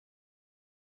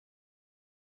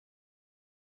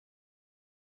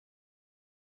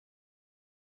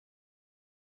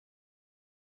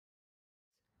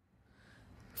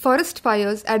Forest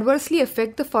fires adversely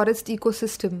affect the forest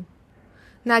ecosystem.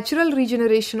 Natural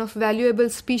regeneration of valuable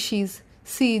species,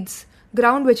 seeds,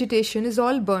 ground vegetation is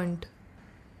all burnt.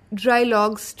 Dry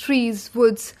logs, trees,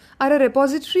 woods are a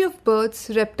repository of birds,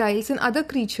 reptiles, and other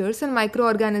creatures and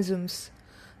microorganisms.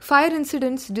 Fire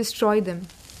incidents destroy them.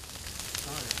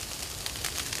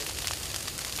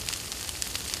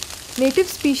 Native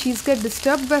species get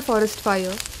disturbed by forest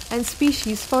fire, and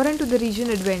species foreign to the region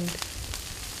advent.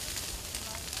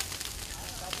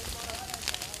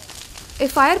 A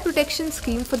fire protection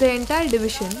scheme for the entire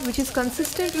division, which is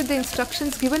consistent with the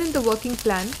instructions given in the working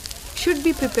plan, should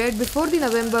be prepared before the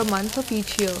November month of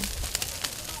each year.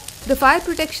 The fire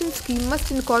protection scheme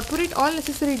must incorporate all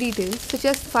necessary details such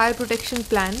as fire protection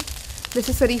plan,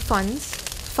 necessary funds,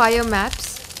 fire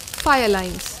maps, fire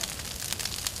lines.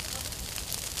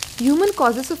 Human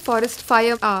causes of forest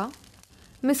fire are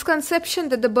misconception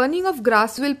that the burning of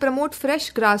grass will promote fresh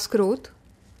grass growth,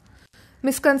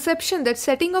 misconception that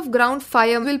setting of ground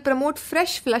fire will promote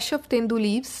fresh flush of tendu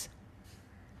leaves,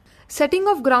 setting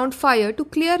of ground fire to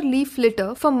clear leaf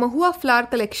litter for mahua flower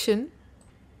collection,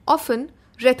 often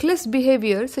reckless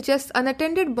behavior such as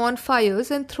unattended bonfires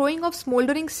and throwing of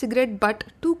smouldering cigarette butt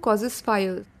too causes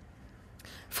fire.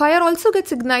 Fire also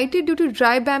gets ignited due to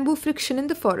dry bamboo friction in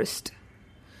the forest.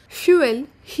 Fuel,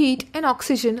 heat and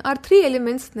oxygen are three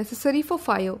elements necessary for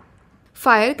fire.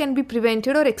 Fire can be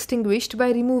prevented or extinguished by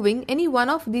removing any one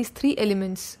of these three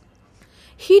elements.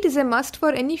 Heat is a must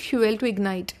for any fuel to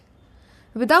ignite.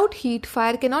 Without heat,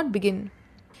 fire cannot begin.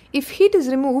 If heat is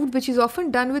removed, which is often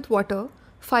done with water,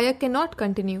 fire cannot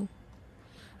continue.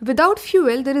 Without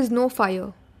fuel, there is no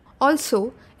fire.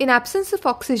 Also, in absence of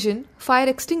oxygen, fire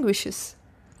extinguishes.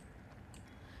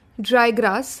 Dry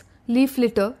grass, leaf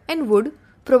litter, and wood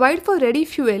provide for ready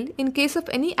fuel in case of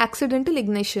any accidental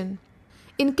ignition.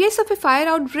 In case of a fire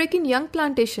outbreak in young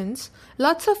plantations,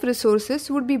 lots of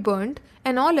resources would be burnt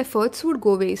and all efforts would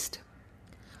go waste.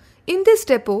 In this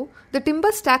depot, the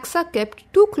timber stacks are kept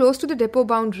too close to the depot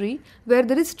boundary where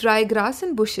there is dry grass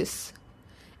and bushes.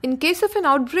 In case of an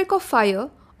outbreak of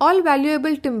fire, all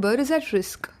valuable timber is at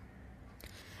risk.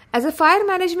 As a fire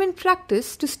management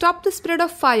practice, to stop the spread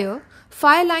of fire,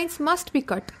 fire lines must be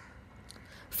cut.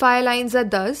 Fire lines are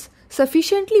thus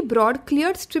sufficiently broad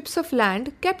cleared strips of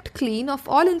land kept clean of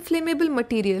all inflammable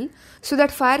material so that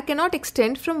fire cannot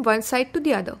extend from one side to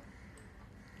the other.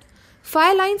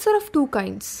 Fire lines are of two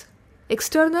kinds,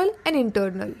 external and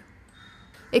internal.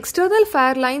 External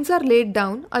fire lines are laid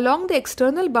down along the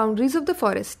external boundaries of the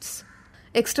forests.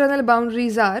 External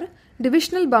boundaries are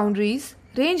divisional boundaries,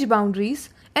 range boundaries,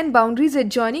 and boundaries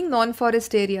adjoining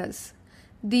non-forest areas.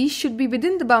 These should be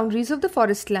within the boundaries of the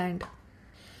forest land.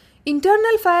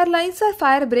 Internal fire lines are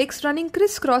fire breaks running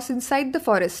crisscross inside the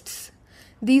forests.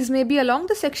 These may be along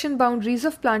the section boundaries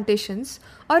of plantations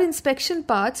or inspection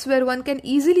paths where one can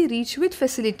easily reach with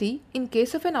facility in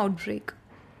case of an outbreak.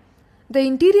 The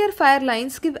interior fire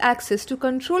lines give access to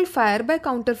control fire by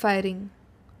counter-firing.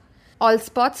 All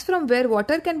spots from where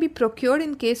water can be procured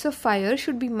in case of fire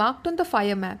should be marked on the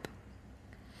fire map.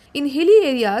 In hilly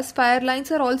areas, fire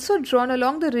lines are also drawn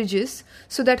along the ridges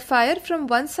so that fire from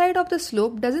one side of the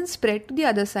slope doesn't spread to the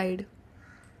other side.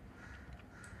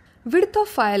 Width of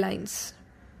fire lines.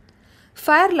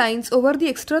 Fire lines over the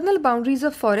external boundaries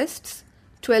of forests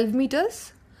 12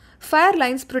 meters. Fire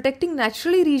lines protecting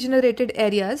naturally regenerated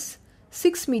areas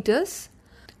 6 meters.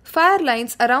 Fire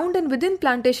lines around and within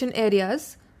plantation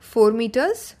areas 4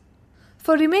 meters.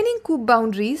 For remaining coop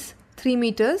boundaries 3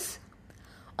 meters.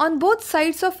 On both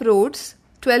sides of roads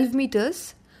 12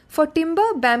 meters. For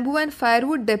timber, bamboo and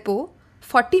firewood depot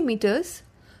 40 meters.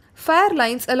 Fire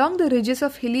lines along the ridges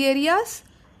of hilly areas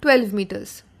 12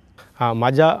 meters. On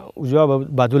my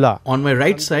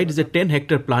right side is a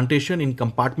 10-hectare plantation in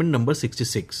compartment number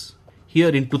 66. Here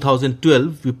in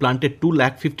 2012, we planted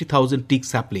 250,000 teak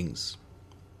saplings.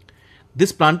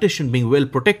 This plantation being well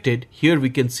protected, here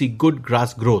we can see good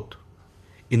grass growth.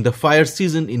 In the fire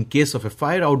season, in case of a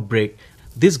fire outbreak,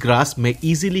 this grass may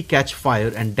easily catch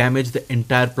fire and damage the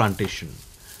entire plantation.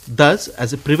 Thus,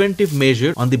 as a preventive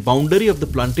measure on the boundary of the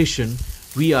plantation,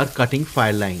 we are cutting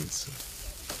fire lines.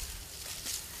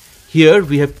 Here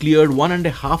we have cleared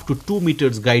 1.5 to 2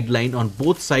 meters guideline on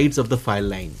both sides of the fire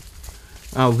line.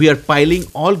 We are piling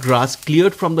all grass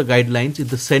cleared from the guidelines in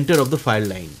the center of the fire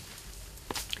line.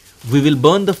 We will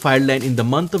burn the fire line in the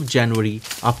month of January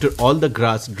after all the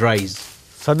grass dries.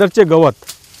 सदरचे गवत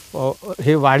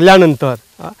हे वाढल्यानंतर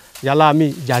याला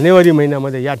आम्ही जानेवारी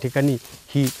महिन्यामध्ये या ठिकाणी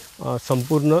ही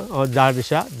संपूर्ण जाड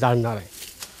रेषा जाळणार आहे.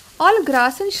 All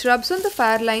grass and shrubs on the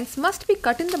fire lines must be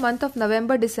cut in the month of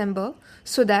November-December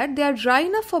so that they are dry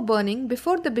enough for burning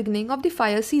before the beginning of the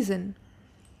fire season.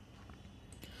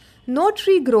 No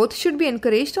tree growth should be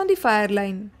encouraged on the fire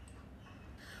line.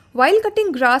 While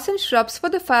cutting grass and shrubs for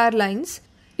the fire lines,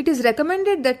 it is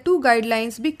recommended that 2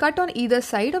 guidelines be cut on either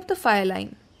side of the fire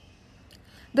line.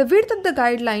 The width of the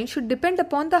guideline should depend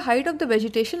upon the height of the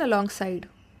vegetation alongside.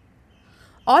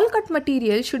 All cut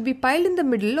material should be piled in the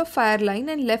middle of fire line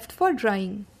and left for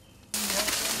drying.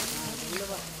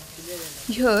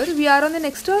 Here we are on an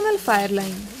external fire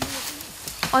line.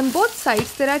 On both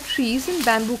sides there are trees and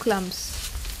bamboo clumps.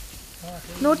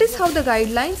 Notice how the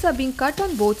guidelines are being cut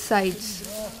on both sides.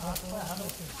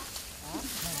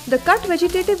 The cut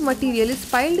vegetative material is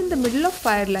piled in the middle of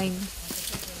fire line.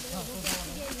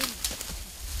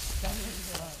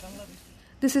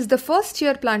 This is the first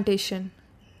year plantation.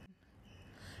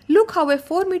 Look how a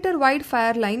 4-meter wide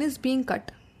fire line is being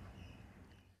cut.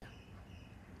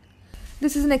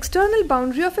 This is an external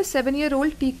boundary of a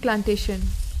 7-year-old teak plantation.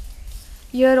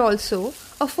 Here also,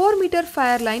 a 4-meter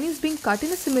fire line is being cut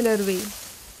in a similar way.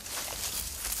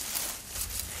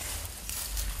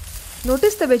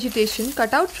 Notice the vegetation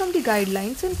cut out from the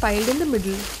guidelines and piled in the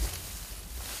middle.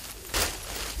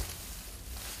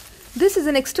 This is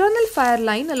an external fire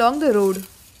line along the road.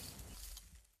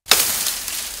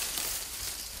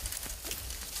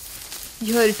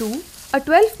 Here too, a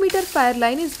 12-meter fire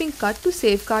line is being cut to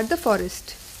safeguard the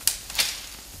forest.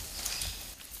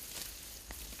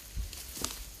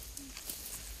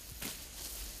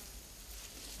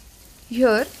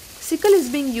 Here, sickle is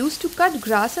being used to cut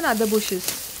grass and other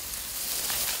bushes.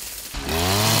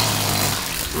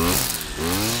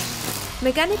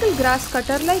 Mechanical grass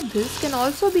cutter like this can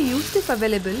also be used if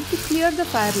available to clear the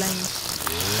fire lines.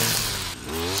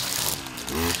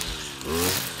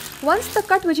 Once the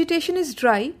cut vegetation is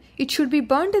dry, it should be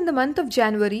burnt in the month of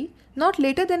January, not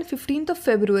later than 15th of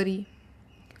February.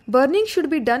 Burning should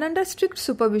be done under strict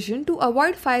supervision to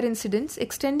avoid fire incidents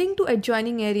extending to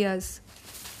adjoining areas.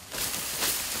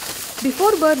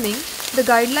 Before burning, the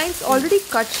guidelines already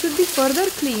cut should be further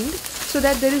cleaned so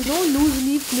that there is no loose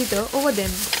leaf litter over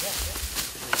them.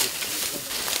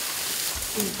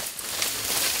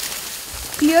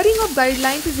 Clearing of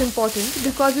guidelines is important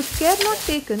because if care not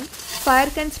taken, fire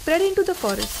can spread into the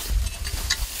forest.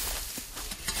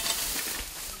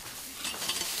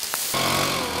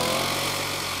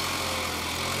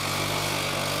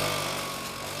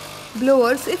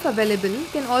 Blowers, if available,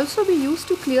 can also be used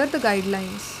to clear the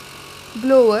guidelines.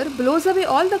 Blower blows away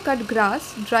all the cut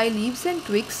grass, dry leaves and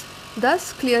twigs,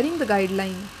 thus clearing the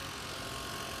guideline.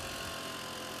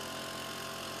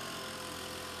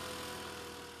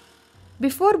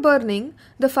 Before burning,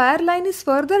 the fire line is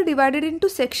further divided into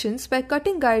sections by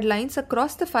cutting guidelines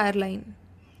across the fire line.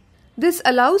 This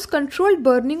allows controlled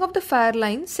burning of the fire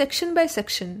line section by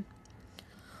section.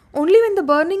 Only when the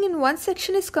burning in one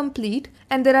section is complete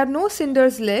and there are no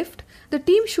cinders left, the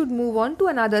team should move on to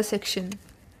another section.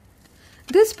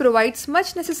 This provides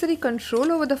much necessary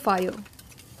control over the fire.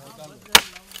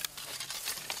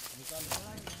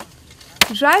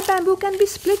 Dry bamboo can be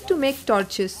split to make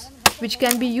torches, which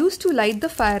can be used to light the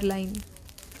fire line.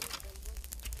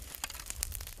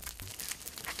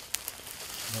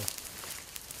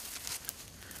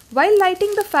 While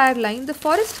lighting the fire line, the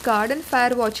forest guard and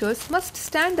fire watchers must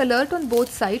stand alert on both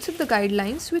sides of the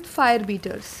guidelines with fire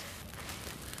beaters.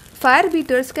 Fire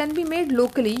beaters can be made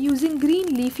locally using green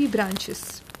leafy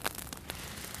branches.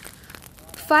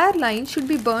 Fire line should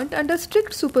be burnt under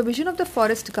strict supervision of the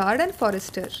forest guard and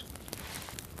forester.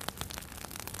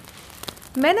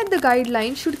 Men at the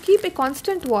guideline should keep a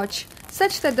constant watch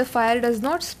such that the fire does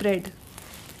not spread.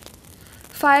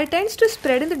 Fire tends to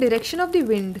spread in the direction of the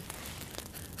wind.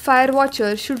 Fire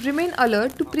watchers should remain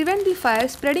alert to prevent the fire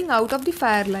spreading out of the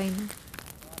fire line.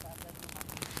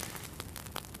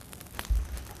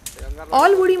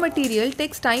 All woody material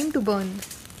takes time to burn.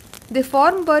 They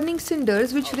form burning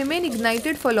cinders which remain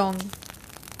ignited for long.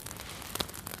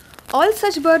 All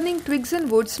such burning twigs and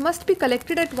woods must be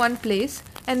collected at one place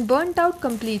and burnt out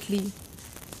completely.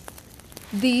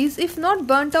 These, if not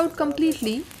burnt out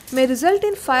completely, may result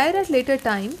in fire at later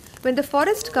time when the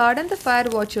forest guard and the fire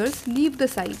watchers leave the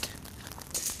site.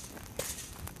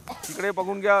 इकडे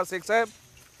बघून घ्या शेख साहेब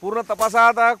पूर्ण तपासा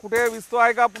आता कुठे विस्तो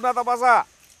आहे का पुन्हा तपासा.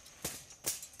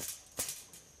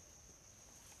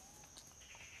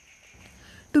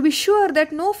 To be sure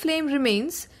that no flame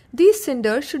remains, these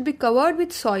cinders should be covered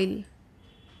with soil.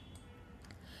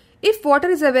 If water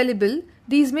is available,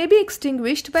 these may be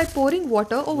extinguished by pouring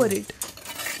water over it.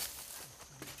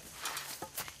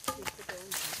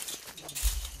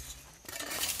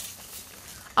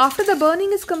 After the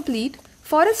burning is complete,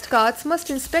 forest guards must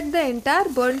inspect the entire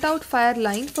burnt out fire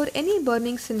line for any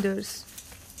burning cinders.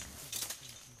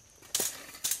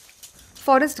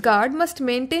 Forest guard must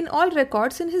maintain all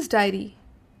records in his diary.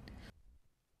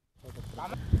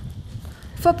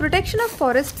 For protection of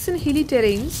forests in hilly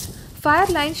terrains, fire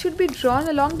lines should be drawn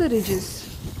along the ridges.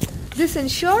 This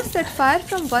ensures that fire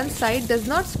from one side does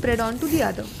not spread onto the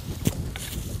other.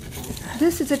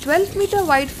 This is a 12-meter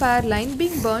wide fire line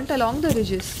being burnt along the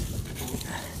ridges.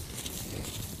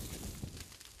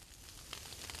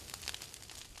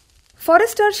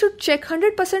 Forester should check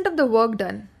 100% of the work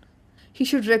done. He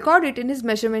should record it in his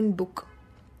measurement book.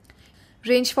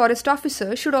 Range Forest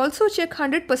Officer should also check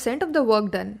 100% of the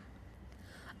work done.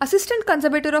 Assistant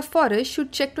Conservator of Forest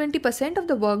should check 20% of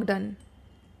the work done.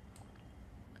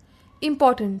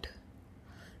 Important: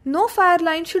 no fire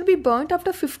line should be burnt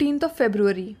after 15th of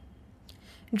February.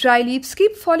 Dry leaves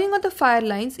keep falling on the fire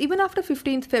lines even after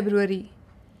 15th February.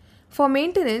 For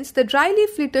maintenance, the dry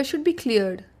leaf litter should be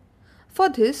cleared. For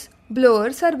this,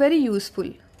 blowers are very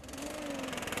useful.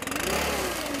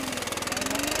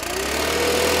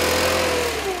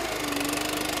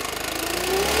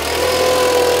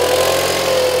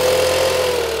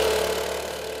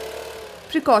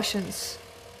 Precautions: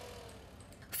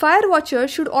 fire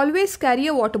watchers should always carry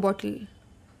a water bottle.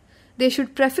 They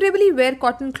should preferably wear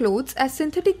cotton clothes as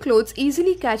synthetic clothes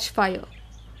easily catch fire.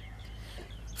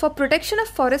 For protection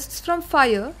of forests from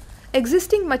fire,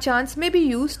 existing machans may be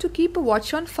used to keep a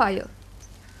watch on fire.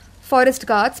 Forest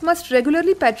guards must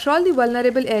regularly patrol the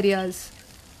vulnerable areas.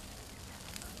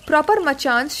 Proper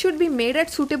machans should be made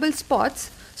at suitable spots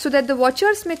so that the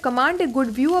watchers may command a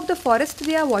good view of the forest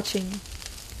they are watching.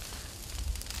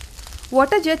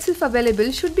 Water jets, if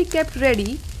available, should be kept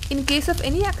ready in case of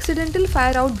any accidental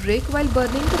fire outbreak while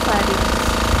burning the fire lines.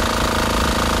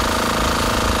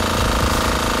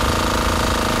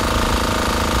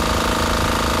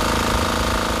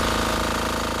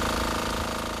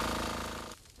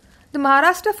 The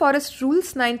Maharashtra Forest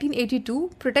Rules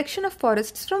 1982 Protection of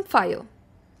Forests from Fire.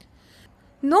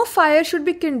 No fire should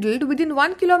be kindled within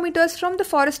 1 kilometer from the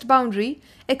forest boundary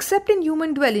except in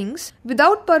human dwellings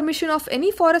without permission of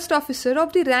any forest officer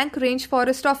of the rank Range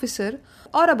Forest Officer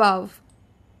or above.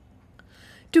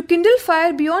 To kindle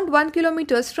fire beyond 1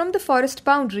 kilometer from the forest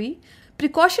boundary,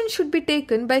 precaution should be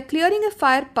taken by clearing a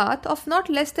fire path of not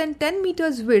less than 10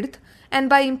 meters width and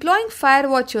by employing fire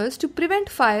watchers to prevent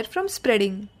fire from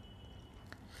spreading.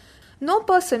 No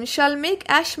person shall make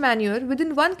ash manure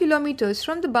within 1 kilometer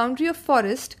from the boundary of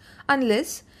forest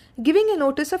unless giving a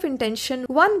notice of intention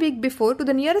 1 week before to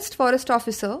the nearest forest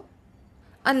officer,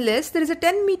 unless there is a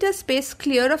 10-meter space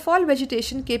clear of all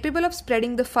vegetation capable of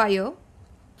spreading the fire,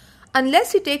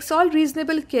 unless he takes all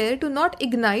reasonable care to not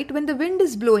ignite when the wind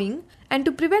is blowing and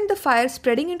to prevent the fire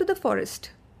spreading into the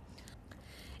forest.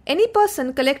 Any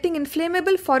person collecting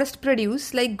inflammable forest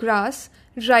produce like grass,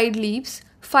 dried leaves,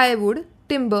 firewood,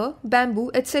 timber, bamboo,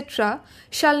 etc.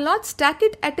 shall not stack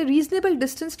it at a reasonable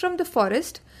distance from the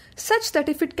forest such that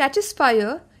if it catches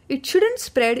fire, it shouldn't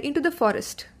spread into the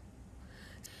forest.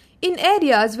 In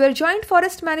areas where joint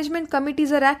forest management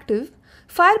committees are active,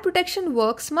 fire protection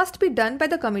works must be done by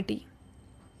the committee.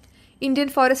 Indian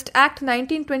Forest Act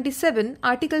 1927,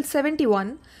 Article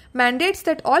 71 mandates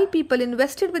that all people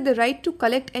invested with the right to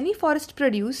collect any forest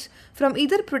produce from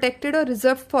either protected or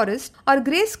reserved forest or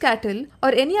graze cattle or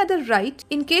any other right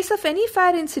in case of any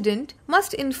fire incident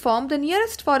must inform the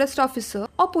nearest forest officer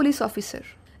or police officer.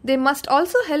 They must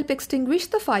also help extinguish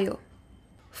the fire.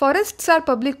 Forests are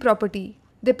public property.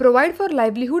 They provide for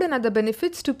livelihood and other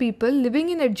benefits to people living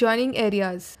in adjoining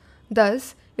areas.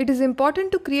 Thus, it is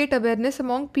important to create awareness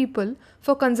among people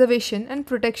for conservation and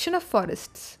protection of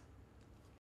forests.